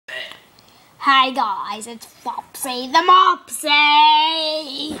Hi guys, it's Flopsy the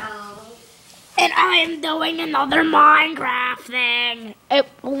Mopsy! And I am doing another Minecraft thing. Oh,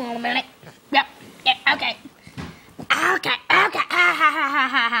 hold on a minute. Yep, okay. Okay.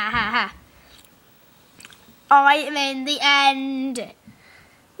 I am in the end.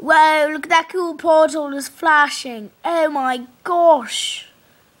 Whoa, look at that cool portal is flashing. Oh my gosh.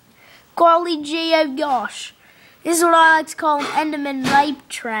 Golly gee, oh gosh. This is what I like to call an enderman rape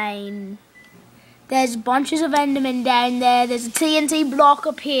train. There's bunches of endermen down there. There's a TNT block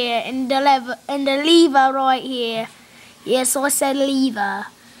up here and the lever right here. Yes, I said lever.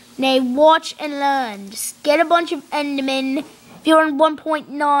 Now watch and learn. Just get a bunch of endermen. If you're on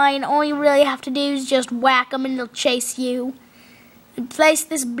 1.9, all you really have to do is just whack them and they'll chase you. And place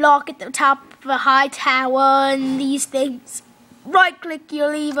this block at the top of a high tower and these things. Right click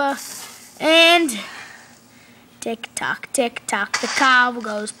your lever and tick tock, the car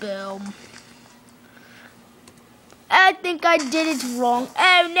goes boom. I think I did it wrong.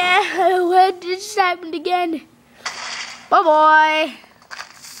 Oh no, what just happened again? Bye bye.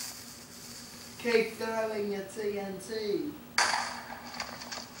 Keep throwing your TNT.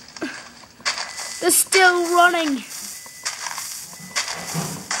 They're still running.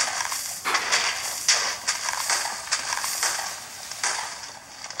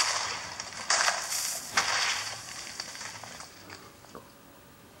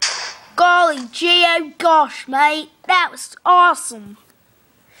 Golly gee, oh gosh, mate. That was awesome.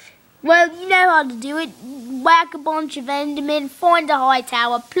 Well, you know how to do it. Whack a bunch of endermen, find a high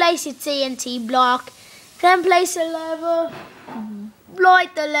tower, place your TNT block, then place a lever,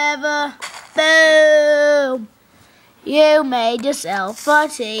 light the lever, boom. You made yourself a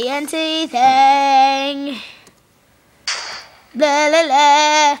TNT thing. La la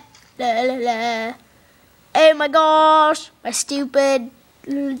la, la la la. Oh my gosh, my stupid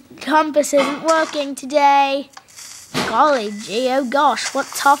compass isn't working today. Golly gee, oh gosh, what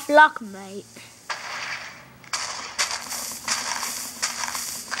tough luck, mate.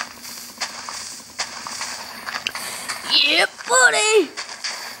 Yeah, buddy.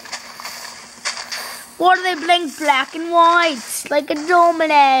 Why do they blink black and white like a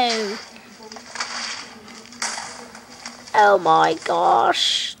domino? Oh my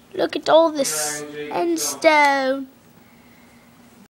gosh, look at all this endstone.